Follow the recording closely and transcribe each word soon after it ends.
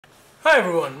Hi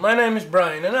everyone, my name is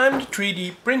Brian and I'm the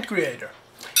 3D print creator.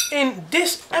 In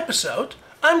this episode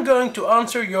I'm going to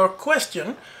answer your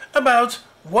question about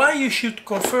why you should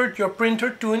convert your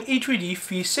printer to an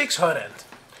E3Dv6 Hot-End.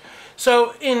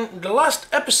 So in the last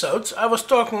episodes I was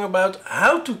talking about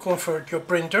how to convert your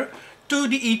printer to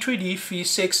the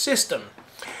E3Dv6 system.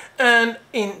 And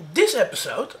in this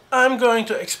episode I'm going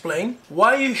to explain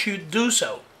why you should do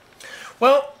so.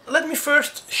 Well, let me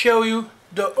first show you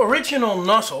the original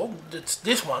nozzle, that's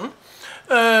this one,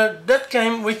 that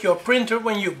came with your printer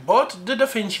when you bought the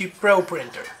Vinci Pro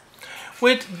printer.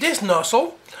 With this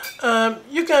nozzle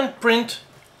you can print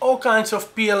all kinds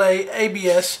of PLA,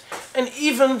 ABS and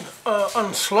even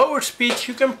on slower speeds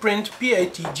you can print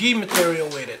PETG material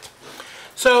with it.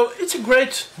 So it's a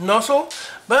great nozzle,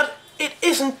 but it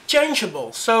isn't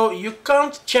changeable, so you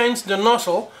can't change the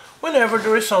nozzle whenever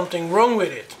there is something wrong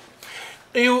with it.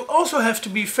 You also have to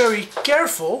be very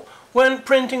careful when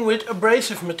printing with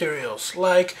abrasive materials,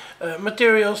 like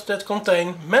materials that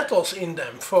contain metals in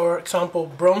them, for example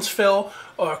bronze fill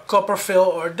or copper fill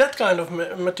or that kind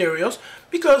of materials,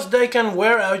 because they can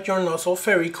wear out your nozzle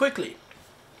very quickly.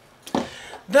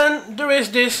 Then there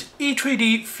is this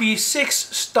E3Dv6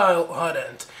 style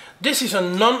hot-end. This is a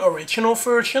non-original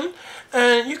version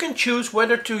and you can choose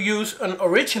whether to use an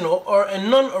original or a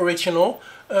non-original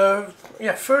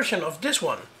version of this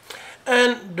one.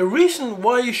 And the reason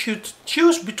why you should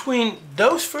choose between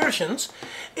those versions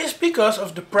is because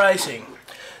of the pricing.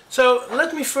 So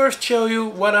let me first show you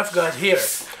what I've got here.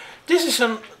 This is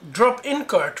a drop-in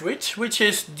cartridge which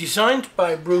is designed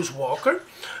by Bruce Walker.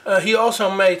 He also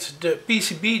made the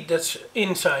PCB that's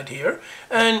inside here,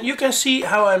 and you can see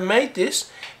how I made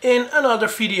this in another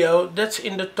video that's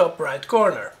in the top right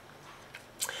corner.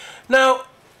 Now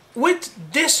with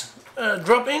this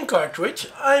drop-in cartridge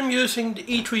I'm using the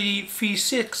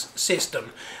E3Dv6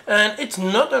 system, and it's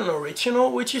not an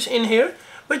original which is in here,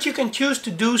 but you can choose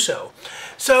to do so.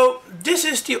 So this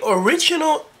is the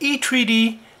original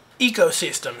E3D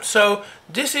ecosystem. So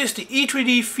this is the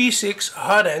E3Dv6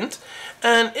 Hot-End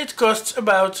and it costs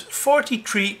about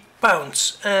 £43,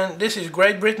 and this is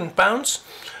Great Britain pounds.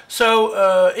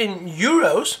 So in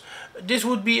euros this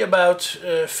would be about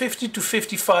 50 to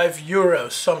 55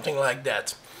 euros, something like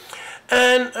that.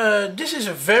 And this is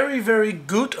a very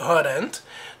good hot-end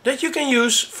that you can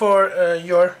use for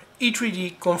your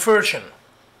E3D conversion.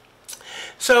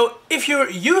 So if you're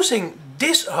using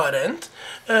this hot-end,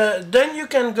 then you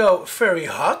can go very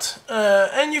hot,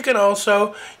 and you can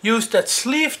also use that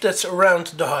sleeve that's around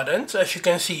the hot-end, as you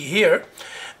can see here.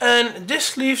 And this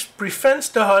sleeve prevents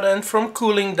the hot-end from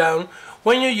cooling down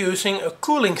when you're using a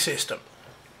cooling system.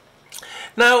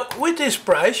 Now with this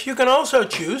price you can also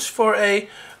choose for a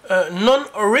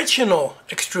non-original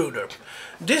extruder.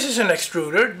 This is an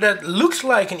extruder that looks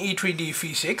like an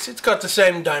E3Dv6, it's got the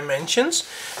same dimensions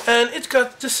and it's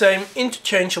got the same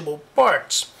interchangeable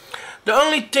parts. The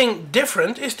only thing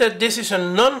different is that this is a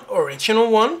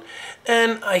non-original one,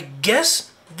 and I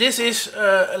guess this is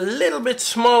a little bit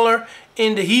smaller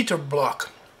in the heater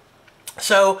block.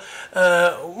 So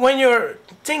when you're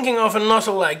thinking of a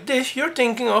nozzle like this, you're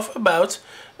thinking of about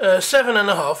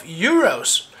 7.5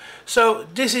 euros. So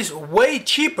this is way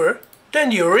cheaper than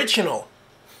the original.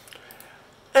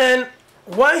 And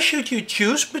why should you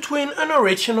choose between an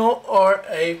original or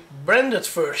a branded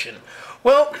version?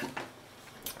 Well,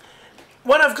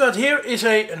 what I've got here is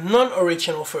a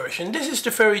non-original version. This is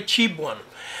the very cheap one.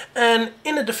 And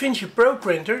in a Vinci Pro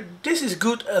printer this is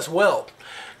good as well.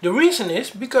 The reason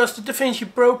is because the Vinci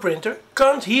Pro printer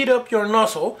can't heat up your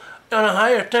nozzle on a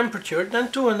higher temperature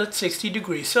than 260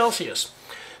 degrees Celsius.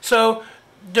 So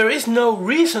there is no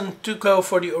reason to go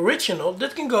for the original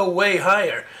that can go way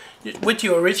higher. With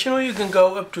the original you can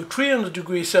go up to 300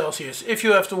 degrees Celsius if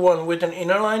you have the one with an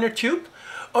inner liner tube,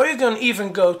 or you can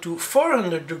even go to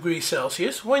 400 degrees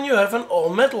Celsius when you have an all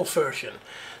metal version.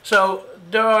 So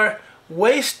there are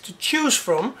ways to choose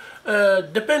from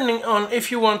depending on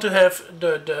if you want to have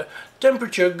the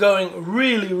temperature going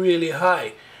really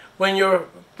high when you're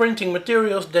printing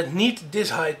materials that need this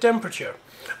high temperature.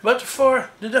 But for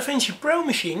the Vinci Pro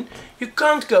machine you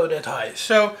can't go that high,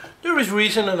 so there is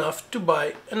reason enough to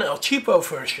buy an El Cheapo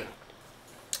version.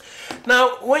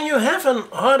 Now when you have an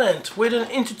hot-end with an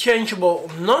interchangeable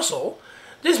nozzle,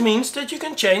 this means that you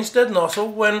can change that nozzle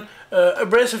when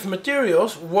abrasive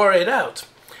materials wear it out.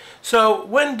 So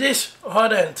when this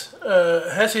hot-end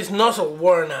has its nozzle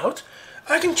worn out,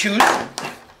 I can choose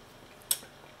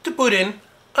to put in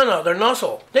another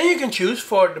nozzle. Then you can choose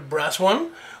for the brass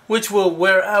one, which will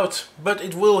wear out but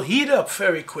it will heat up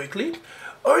very quickly,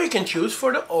 or you can choose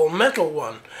for the all metal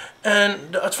one.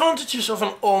 And the advantages of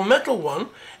an all metal one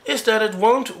is that it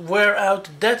won't wear out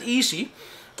that easy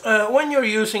when you're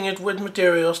using it with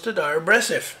materials that are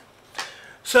abrasive.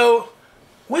 So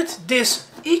with this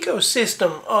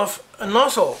ecosystem of a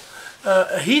nozzle,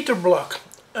 a heater block,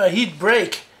 a heat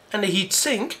break and a heat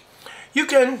sink, you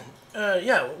can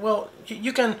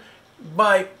you can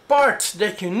buy parts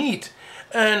that you need,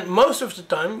 and most of the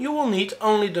time you will need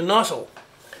only the nozzle.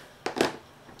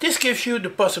 This gives you the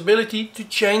possibility to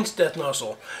change that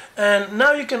nozzle, and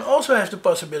now you can also have the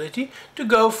possibility to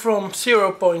go from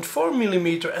 0.4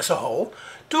 mm as a hole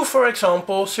to, for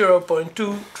example,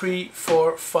 0.2, 3,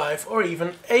 4, 5 or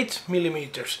even 8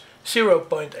 mm,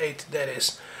 0.8 that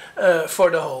is,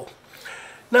 for the hole.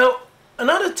 Now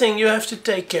another thing you have to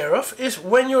take care of is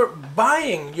when you're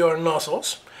buying your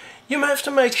nozzles, you have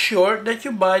to make sure that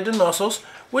you buy the nozzles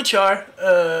which are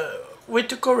with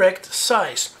the correct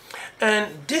size.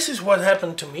 And this is what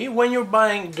happened to me when you're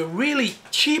buying the really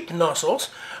cheap nozzles,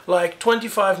 like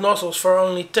 25 nozzles for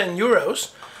only 10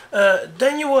 euros.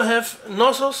 Then you will have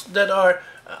nozzles that are,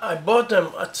 I bought them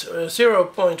at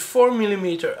 0.4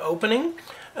 mm opening,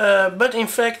 but in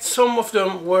fact some of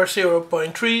them were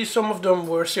 0.3, some of them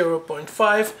were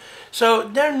 0.5, so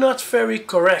they're not very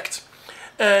correct.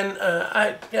 And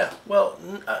I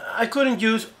couldn't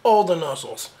use all the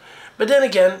nozzles. But then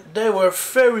again, they were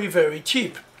very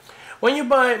cheap. When you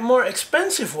buy more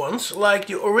expensive ones, like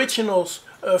the originals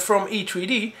from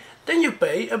E3D, then you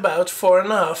pay about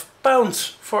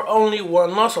 £4.5 for only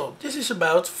one nozzle. This is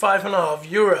about 5.5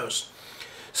 euros.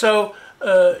 So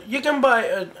you can buy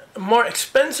a more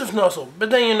expensive nozzle, but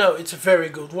then you know it's a very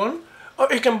good one.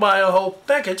 Or you can buy a whole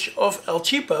package of El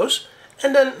Cheapos,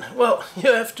 and then, well,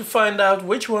 you have to find out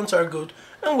which ones are good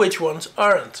and which ones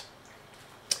aren't.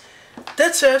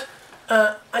 That said,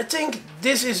 I think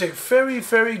this is a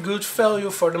very good value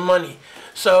for the money.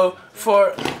 So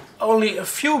for only a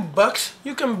few bucks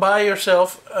you can buy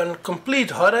yourself a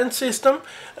complete hot-end system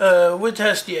which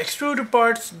has the extruder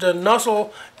parts, the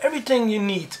nozzle, everything you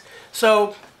need.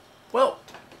 So, well,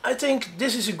 I think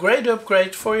this is a great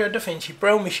upgrade for your Vinci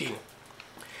Pro machine.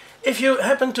 If you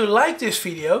happen to like this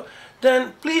video,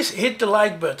 then please hit the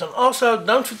like button. Also,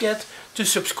 don't forget to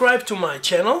subscribe to my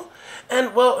channel.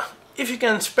 And well, if you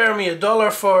can spare me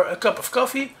 $1 for a cup of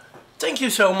coffee, thank you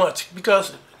so much,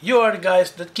 because you are the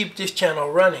guys that keep this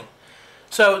channel running.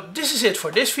 So this is it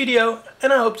for this video,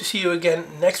 and I hope to see you again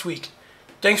next week.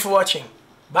 Thanks for watching.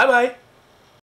 Bye bye.